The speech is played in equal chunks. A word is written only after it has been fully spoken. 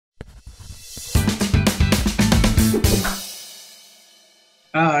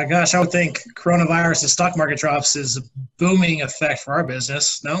Gosh, I would think coronavirus and stock market drops is a booming effect for our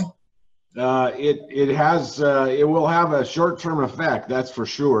business. No? It will have a short-term effect, that's for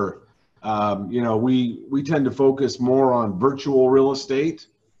sure. We tend to focus more on virtual real estate.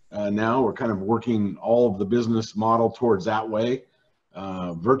 Now we're kind of working all of the business model towards that way.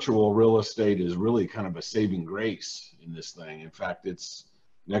 Virtual real estate is really kind of a saving grace in this thing. In fact,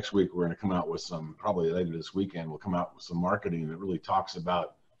 next week we're going to come out with probably later this weekend, we'll come out with some marketing that really talks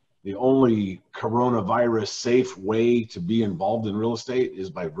about the only coronavirus safe way to be involved in real estate is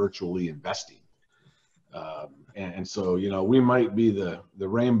by virtually investing. So, we might be the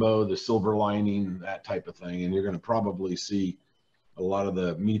rainbow, the silver lining, that type of thing. And you're going to probably see a lot of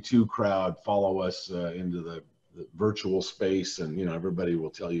the Me Too crowd follow us into the virtual space. And, everybody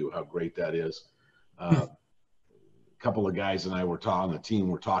will tell you how great that is. A couple of guys and I were on the team,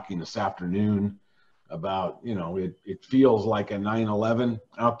 we're talking this afternoon about, it feels like a 9/11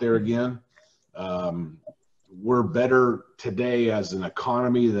 out there again. We're better today as an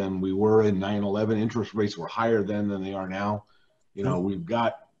economy than we were in 9/11. Interest rates were higher then than they are now. We've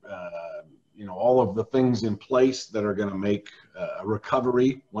got, all of the things in place that are going to make a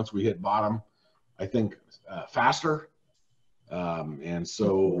recovery once we hit bottom, I think, faster. And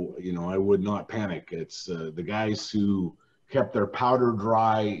so, I would not panic. It's the guys who kept their powder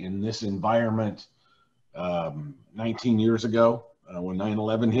dry in this environment 19 years ago when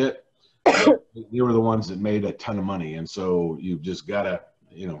 9/11 hit. They were the ones that made a ton of money. And so you've just got to,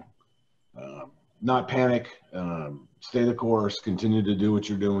 not panic, stay the course, continue to do what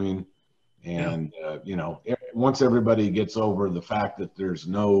you're doing. And, once everybody gets over the fact that there's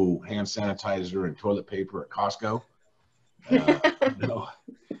no hand sanitizer and toilet paper at Costco,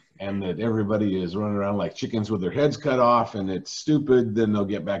 and that everybody is running around like chickens with their heads cut off and it's stupid, then they'll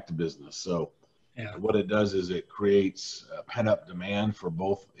get back to business. So what it does is it creates a pent-up demand for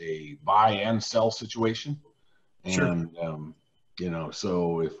both a buy and sell situation. And,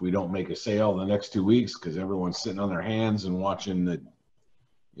 so if we don't make a sale the next 2 weeks because everyone's sitting on their hands and watching the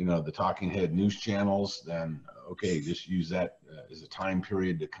talking head news channels, then okay, just use that as a time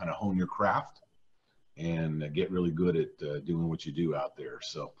period to kind of hone your craft and get really good at doing what you do out there.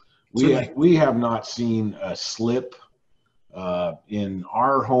 So we have not seen a slip in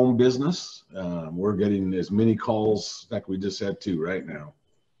our home business. We're getting as many calls, in fact, we just had 2 right now.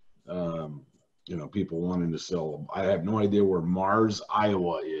 People wanting to sell. I have no idea where Mars,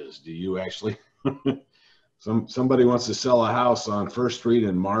 Iowa is. Do you actually? Somebody wants to sell a house on First Street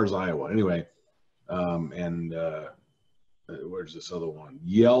in Mars, Iowa. Anyway, where's this other one?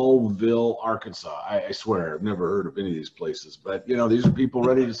 Yellville, Arkansas. I swear, I've never heard of any of these places. But, these are people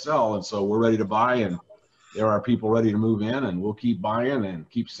ready to sell, and so we're ready to buy, and there are people ready to move in, and we'll keep buying and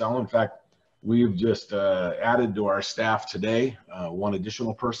keep selling. In fact, we've just added to our staff today, 1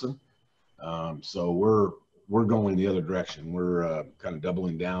 additional person. So we're going the other direction. We're kind of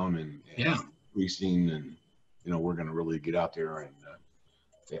doubling down and increasing, and we're going to really get out there. And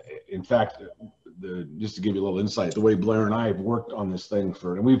in fact, just to give you a little insight, the way Blair and I have worked on this thing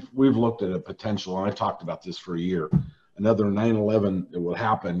and we've looked at a potential, and I've talked about this for a year, another 9/11 that will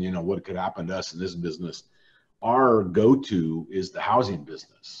happen. What could happen to us in this business. Our go-to is the housing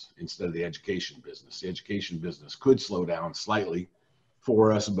business instead of the education business. The education business could slow down slightly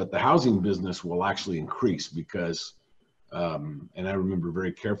for us, but the housing business will actually increase because, and I remember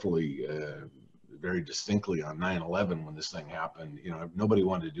very carefully, very distinctly on 9/11 when this thing happened, nobody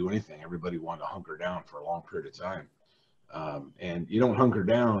wanted to do anything. Everybody wanted to hunker down for a long period of time. And you don't hunker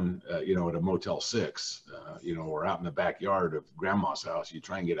down, at a Motel 6, or out in the backyard of grandma's house. You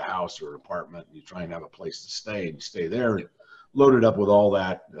try and get a house or an apartment, and you try and have a place to stay, and you stay there, loaded up with all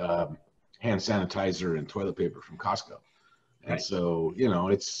that hand sanitizer and toilet paper from Costco. And so,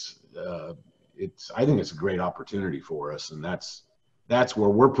 I think it's a great opportunity for us, and that's where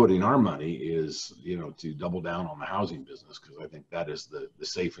we're putting our money is, to double down on the housing business, because I think that is the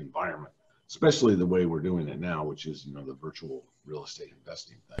safe environment, especially the way we're doing it now, which is, the virtual real estate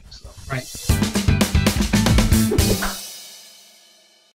investing thing. So. Right.